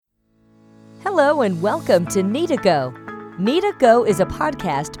Hello and welcome to Need2Go. Need2Go is a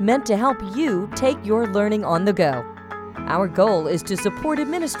podcast meant to help you take your learning on the go. Our goal is to support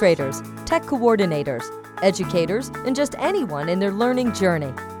administrators, tech coordinators, educators, and just anyone in their learning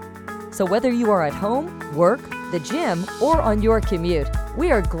journey. So whether you are at home, work, the gym, or on your commute, we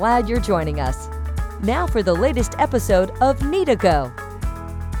are glad you're joining us. Now for the latest episode of Need2Go.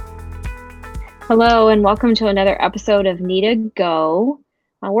 Hello and welcome to another episode of Need2Go.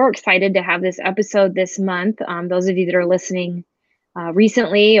 We're excited to have this episode this month. Those of you that are listening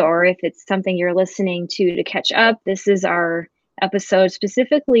recently, or if it's something you're listening to catch up, this is our episode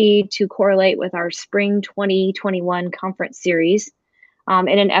specifically to correlate with our Spring 2021 conference series in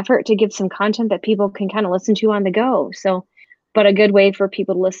an effort to give some content that people can kind of listen to on the go. But a good way for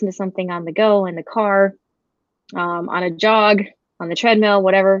people to listen to something on the go, in the car, on a jog, on the treadmill,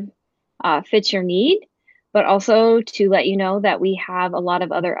 whatever fits your need. But also to let you know that we have a lot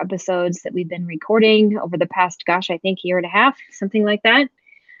of other episodes that we've been recording over the past, I think year and a half, something like that.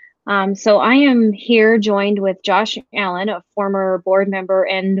 So I am here joined with Josh Allen, a former board member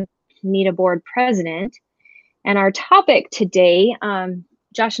and NEDA board president. And our topic today,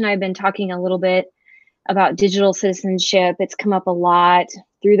 Josh and I have been talking a little bit about digital citizenship. It's come up a lot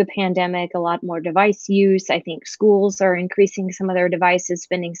through the pandemic, a lot more device use. I think schools are increasing some of their devices,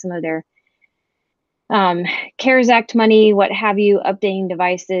 spending some of their CARES Act money, what have you, updating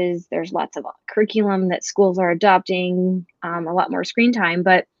devices. There's lots of curriculum that schools are adopting, a lot more screen time,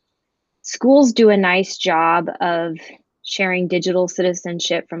 but schools do a nice job of sharing digital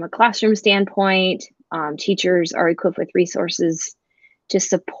citizenship from a classroom standpoint. Teachers are equipped with resources to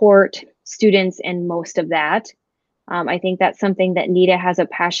support students in most of that. I think that's something that NEDA has a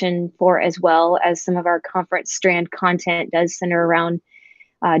passion for, as well as some of our conference strand content does center around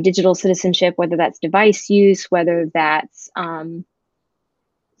digital citizenship, whether that's device use, whether that's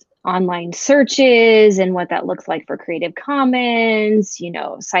online searches and what that looks like for Creative Commons,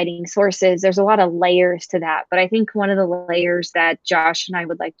 citing sources. There's a lot of layers to that. But I think one of the layers that Josh and I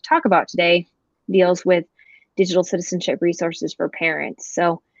would like to talk about today deals with digital citizenship resources for parents.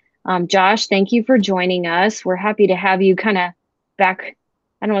 So Josh, thank you for joining us. We're happy to have you kind of back,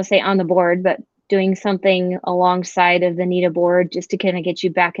 I don't want to say on the board, but doing something alongside of the NEDA board just to kind of get you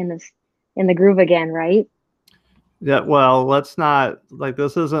back in the groove again, right? Yeah, well, let's not,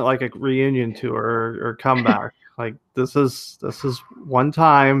 this isn't like a reunion tour or comeback. This is one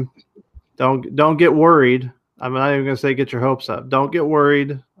time. Don't get worried. I'm not even going to say get your hopes up. Don't get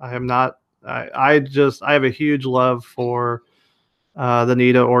worried. I am not. I have a huge love for the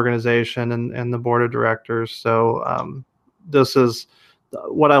NEDA organization and the board of directors. So this is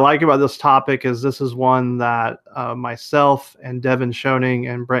what I like about this topic is this is one that myself and Devin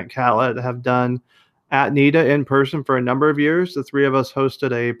Schoening and Brent Catlett have done at NEDA in person for a number of years. The three of us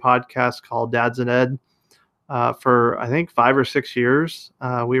hosted a podcast called Dads and Ed for, I think, 5 or 6 years.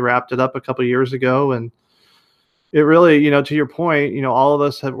 We wrapped it up a couple of years ago, and it really, to your point, all of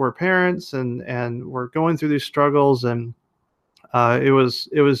us were parents and we're going through these struggles, and it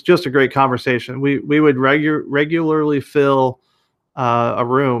was just a great conversation. We would regularly fill a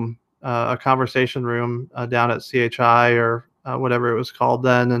room, a conversation room down at CHI or whatever it was called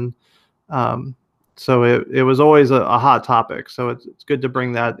then, and so it was always a hot topic. So it's good to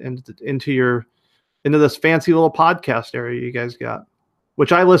bring that into this fancy little podcast area you guys got,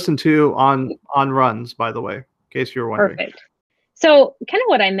 which I listen to on runs, by the way, in case you were wondering. Perfect. So kind of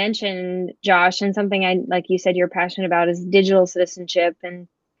what I mentioned, Josh, and something like you said, you're passionate about is digital citizenship and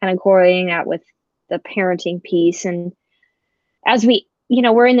kind of correlating that with the parenting piece. And as we,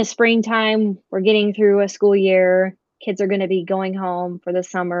 we're in the springtime, we're getting through a school year. Kids are going to be going home for the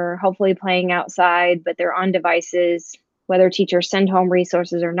summer, hopefully playing outside, but they're on devices, whether teachers send home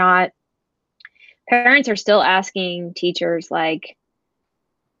resources or not. Parents are still asking teachers,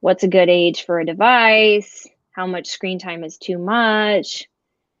 what's a good age for a device? How much screen time is too much?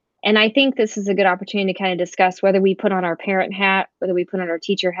 And I think this is a good opportunity to kind of discuss whether we put on our parent hat, whether we put on our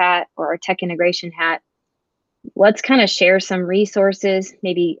teacher hat or our tech integration hat. Let's kind of share some resources,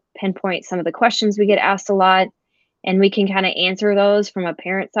 maybe pinpoint some of the questions we get asked a lot, and we can kind of answer those from a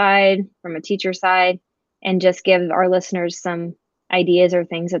parent side, from a teacher side, and just give our listeners some ideas or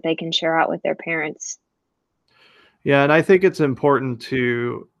things that they can share out with their parents. Yeah, and I think it's important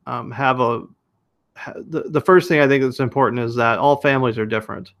to have the first thing I think that's important is that all families are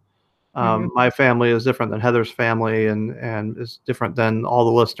different. My family is different than Heather's family and is different than all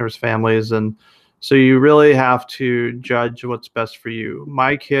the listeners' families. And so you really have to judge what's best for you.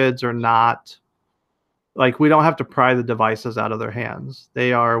 My kids are not, we don't have to pry the devices out of their hands.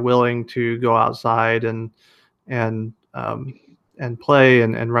 They are willing to go outside and and play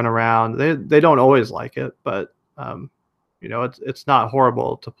and run around. They don't always like it, but it's not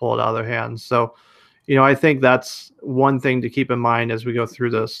horrible to pull it out of their hands. So, I think that's one thing to keep in mind as we go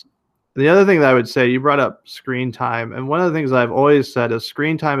through this. The other thing that I would say, you brought up screen time, and one of the things I've always said is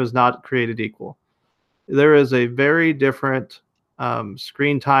screen time is not created equal. There is a very different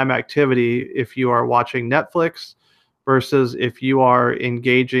screen time activity if you are watching Netflix versus if you are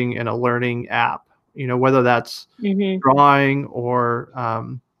engaging in a learning app, whether that's drawing or,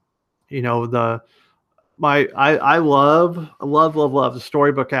 I love the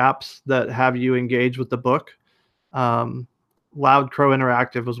storybook apps that have you engage with the book. Loud Crow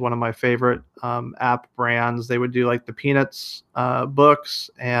Interactive was one of my favorite app brands. They would do like the Peanuts books,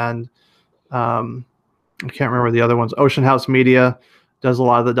 and I can't remember the other ones. Ocean House Media does a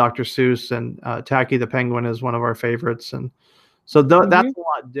lot of the Dr. Seuss, and Tacky the Penguin is one of our favorites. And so that's a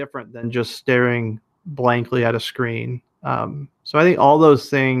lot different than just staring blankly at a screen. So I think all those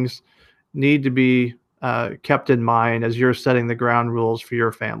things need to be kept in mind as you're setting the ground rules for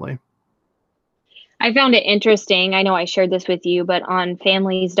your family. I found it interesting. I know I shared this with you, but on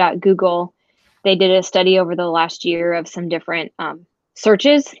families.google, they did a study over the last year of some different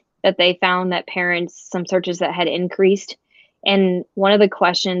searches that they found that some searches that had increased. And one of the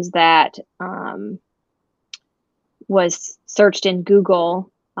questions that was searched in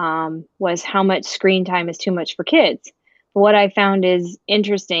Google was how much screen time is too much for kids. What I found is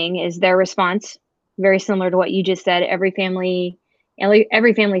interesting is their response, very similar to what you just said. Every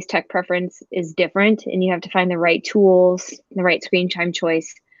family's tech preference is different, and you have to find the right tools, the right screen time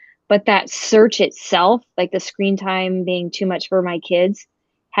choice. But that search itself, like the screen time being too much for my kids,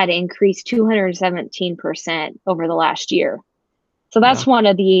 had increased 217% over the last year. So that's one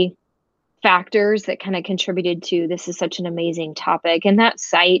of the factors that kind of contributed to this is such an amazing topic. And that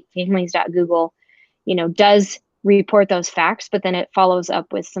site, families.google, does report those facts, but then it follows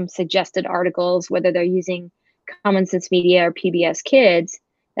up with some suggested articles, whether they're using Common Sense Media or PBS Kids,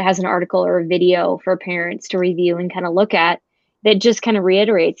 that has an article or a video for parents to review and kind of look at, that just kind of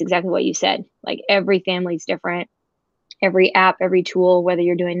reiterates exactly what you said. Like every family's different, every app, every tool, whether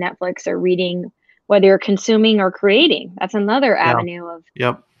you're doing Netflix or reading, whether you're consuming or creating, that's another avenue of,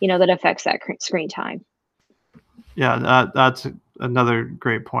 that affects that screen time. Yeah, that's another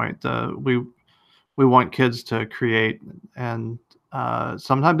great point. We want kids to create, and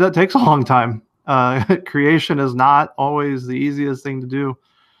sometimes that takes a long time. Creation is not always the easiest thing to do.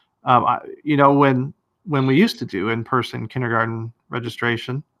 When we used to do in-person kindergarten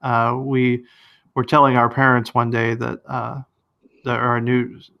registration, we were telling our parents one day that our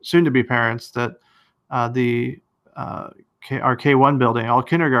new soon-to-be parents that our K1 building, all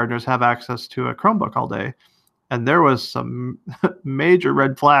kindergartners have access to a Chromebook all day, and there was some major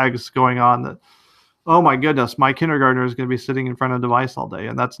red flags going on that, oh my goodness, my kindergartner is going to be sitting in front of a device all day.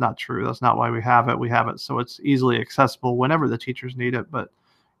 And that's not true. That's not why we have it. We have it so it's easily accessible whenever the teachers need it. But,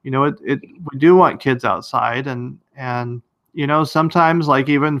 we do want kids outside. And sometimes, like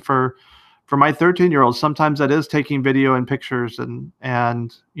even for my 13-year-old, sometimes that is taking video and pictures and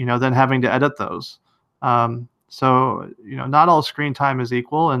then having to edit those. So, not all screen time is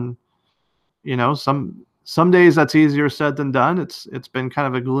equal. And, some days that's easier said than done. It's been kind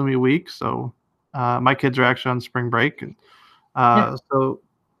of a gloomy week. So, my kids are actually on spring break, and so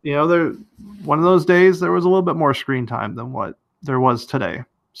there one of those days there was a little bit more screen time than what there was today.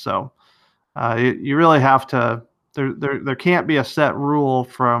 So you really have to. There can't be a set rule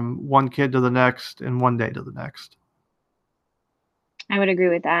from one kid to the next and one day to the next. I would agree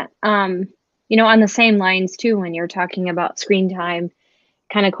with that. On the same lines too, when you're talking about screen time,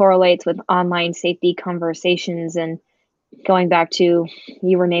 kind of correlates with online safety conversations. And going back to,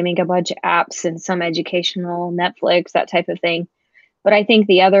 you were naming a bunch of apps and some educational, Netflix, that type of thing. But I think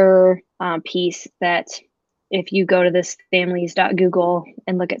the other piece that if you go to this families.google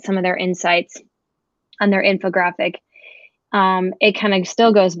and look at some of their insights on their infographic, it kind of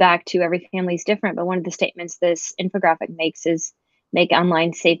still goes back to every family is different. But one of the statements this infographic makes is make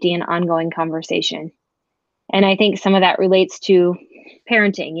online safety an ongoing conversation. And I think some of that relates to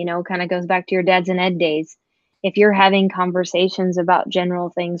parenting, kind of goes back to your dads and ed days. If you're having conversations about general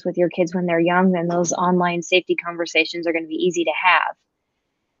things with your kids when they're young, then those online safety conversations are going to be easy to have.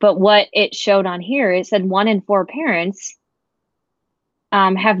 But what it showed on here, it said 1 in 4 parents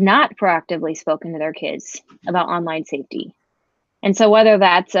have not proactively spoken to their kids about online safety. And so whether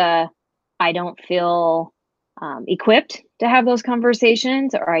that's I don't feel equipped to have those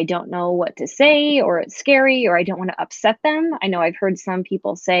conversations, or I don't know what to say, or it's scary, or I don't want to upset them. I know I've heard some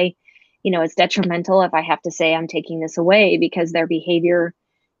people say, it's detrimental if I have to say I'm taking this away because their behavior,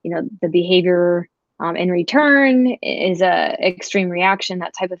 the behavior in return is a extreme reaction,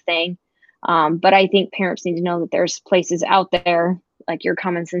 that type of thing. But I think parents need to know that there's places out there like your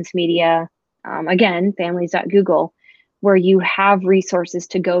Common Sense Media, again, families.google, where you have resources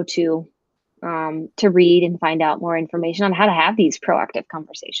to go to read and find out more information on how to have these proactive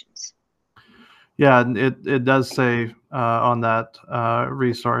conversations. Yeah, it does say on that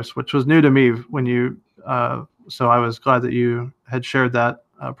resource, which was new to me when you. So I was glad that you had shared that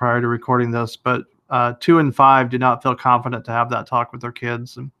prior to recording this. But 2 and 5 do not feel confident to have that talk with their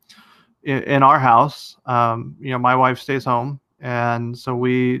kids. And in our house, my wife stays home, and so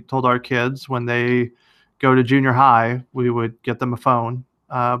we told our kids when they go to junior high, we would get them a phone.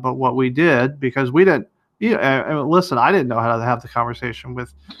 But what we did, because we didn't, listen, I didn't know how to have the conversation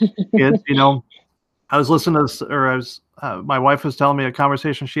with kids. I was listening to this, or my wife was telling me a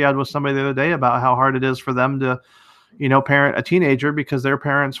conversation she had with somebody the other day about how hard it is for them to, parent a teenager because their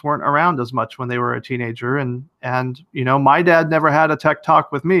parents weren't around as much when they were a teenager. And my dad never had a tech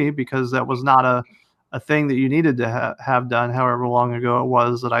talk with me because that was not a thing that you needed to have done, however long ago it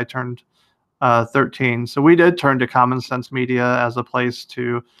was that I turned 13. So we did turn to Common Sense Media as a place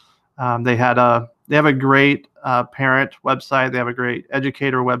to, they have a great parent website. They have a great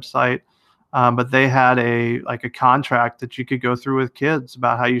educator website. But they had a contract that you could go through with kids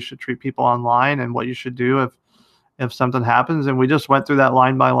about how you should treat people online and what you should do if something happens. And we just went through that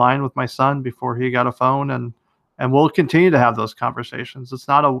line by line with my son before he got a phone, and we'll continue to have those conversations. It's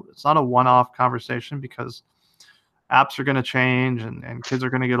not a one-off conversation because apps are going to change and kids are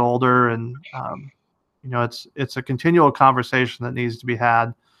going to get older, and it's a continual conversation that needs to be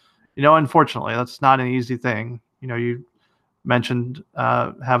had. Unfortunately, that's not an easy thing. You mentioned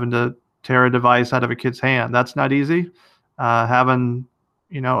having to tear a device out of a kid's hand. That's not easy. Having,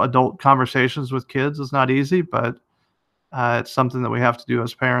 adult conversations with kids is not easy, but it's something that we have to do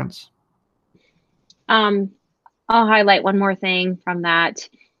as parents. I'll highlight one more thing from that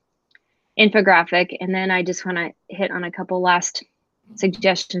infographic, and then I just want to hit on a couple last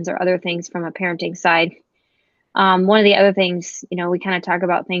suggestions or other things from a parenting side. One of the other things, we kind of talk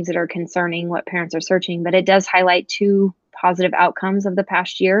about things that are concerning what parents are searching, but it does highlight 2 positive outcomes of the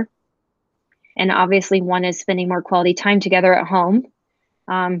past year. And obviously one is spending more quality time together at home.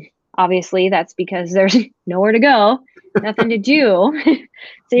 Obviously that's because there's nowhere to go, nothing to do.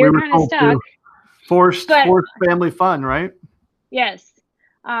 So you're kind of stuck. Forced family fun, right? Yes.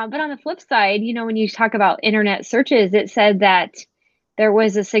 But on the flip side, when you talk about internet searches, it said that there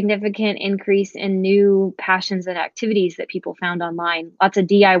was a significant increase in new passions and activities that people found online. Lots of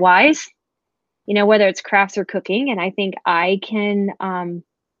DIYs, whether it's crafts or cooking. And I think I can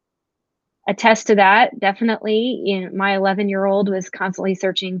attest to that. Definitely. My 11-year-old was constantly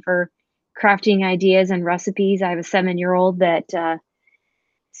searching for crafting ideas and recipes. I have a 7-year-old that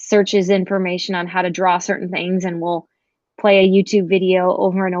searches information on how to draw certain things and will play a YouTube video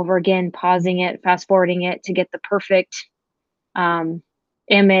over and over again, pausing it, fast forwarding it to get the perfect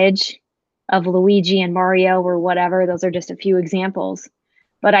image of Luigi and Mario or whatever. Those are just a few examples.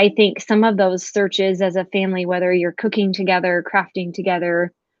 But I think some of those searches as a family, whether you're cooking together, crafting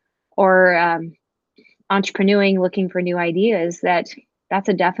together, or entrepreneuring, looking for new ideas, that's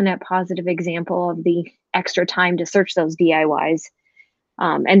a definite positive example of the extra time to search those DIYs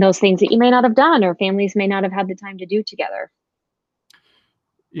and those things that you may not have done or families may not have had the time to do together.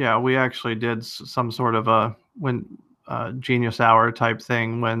 Yeah, we actually did some sort of a Genius Hour type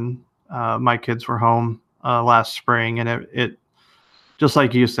thing when my kids were home last spring, and it just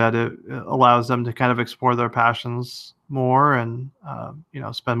like you said, it allows them to kind of explore their passions more and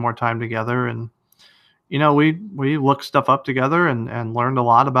spend more time together. And we looked stuff up together and learned a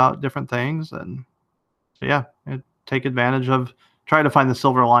lot about different things. And take advantage of, try to find the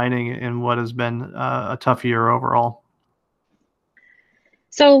silver lining in what has been a tough year overall.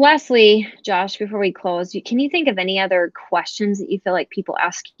 So lastly, Josh, before we close, can you think of any other questions that you feel like people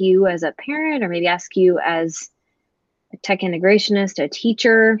ask you as a parent or maybe ask you as a tech integrationist, a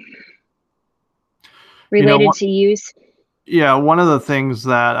teacher related to use? Yeah, one of the things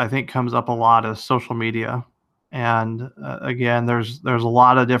that I think comes up a lot is social media. And again, there's a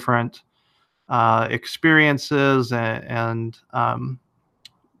lot of different experiences and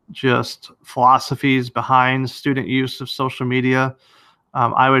just philosophies behind student use of social media.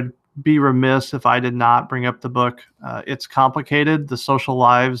 I would be remiss if I did not bring up the book, It's Complicated, The Social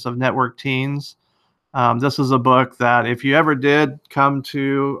Lives of Network Teens. This is a book that if you ever did come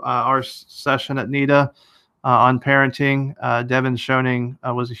to our session at NEDA on parenting, Devin Schoening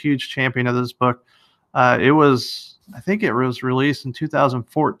was a huge champion of this book. I think it was released in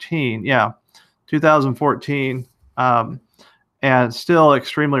 2014. Yeah, 2014. and it's still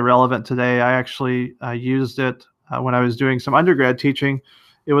extremely relevant today. I actually used it when I was doing some undergrad teaching.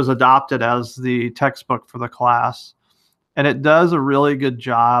 It was adopted as the textbook for the class. And it does a really good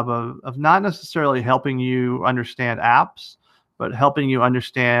job of not necessarily helping you understand apps, but helping you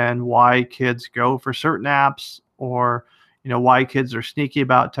understand why kids go for certain apps, or why kids are sneaky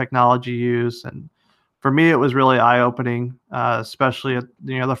about technology use. And for me, it was really eye-opening, especially at,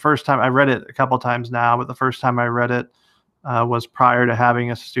 the first time I read it. A couple times now, but the first time I read it was prior to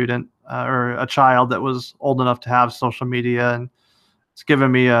having a student or a child that was old enough to have social media, and it's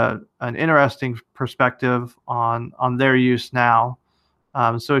given me an interesting perspective on their use now.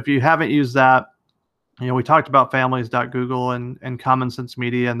 So if you haven't used that, we talked about families.google and Common Sense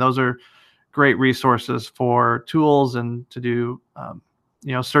Media, and those are great resources for tools and to do,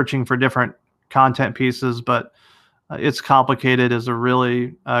 searching for different content pieces. But It's Complicated is a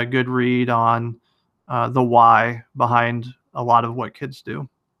really good read on the why behind a lot of what kids do.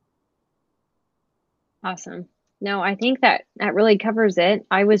 Awesome. No, I think that really covers it.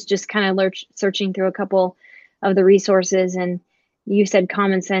 I was just kind of searching through a couple of the resources, and you said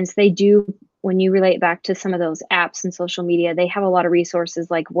Common Sense. They do, when you relate back to some of those apps and social media, they have a lot of resources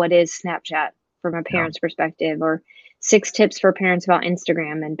like what is Snapchat from a parent's perspective, or 6 tips for parents about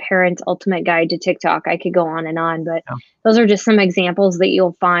Instagram, and Parents' Ultimate Guide to TikTok. I could go on, but those are just some examples that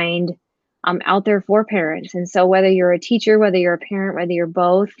you'll find out there for parents. And so whether you're a teacher, whether you're a parent, whether you're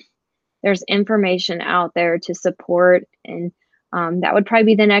both, there's information out there to support. And that would probably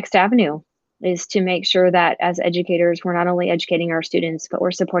be the next avenue, is to make sure that as educators, we're not only educating our students, but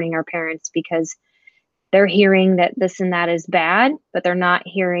we're supporting our parents, because they're hearing that this and that is bad, but they're not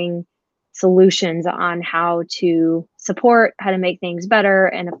hearing solutions on how to support, how to make things better,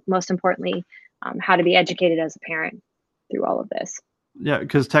 and most importantly, how to be educated as a parent through all of this. Yeah,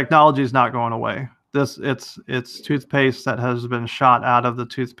 because technology is not going away. It's toothpaste that has been shot out of the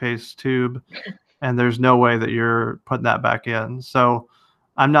toothpaste tube, and there's no way that you're putting that back in. So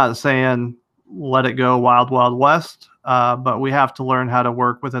I'm not saying let it go wild, wild west, but we have to learn how to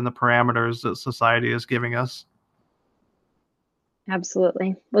work within the parameters that society is giving us.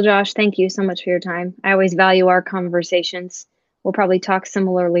 Absolutely. Well, Josh, thank you so much for your time. I always value our conversations. We'll probably talk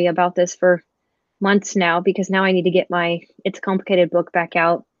similarly about this for months now, because now I need to get my It's Complicated book back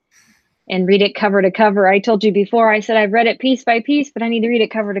out and read it cover to cover. I told you before, I said I've read it piece by piece, but I need to read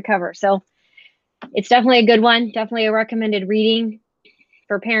it cover to cover. So it's definitely a good one. Definitely a recommended reading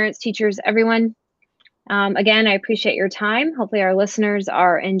for parents, teachers, everyone. Again, I appreciate your time. Hopefully our listeners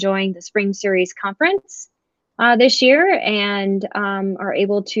are enjoying the Spring Series Conference this year, and are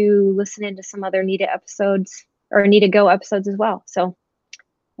able to listen into some other NETA episodes, or NETA Go episodes as well. So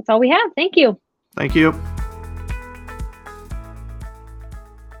that's all we have. Thank you. Thank you.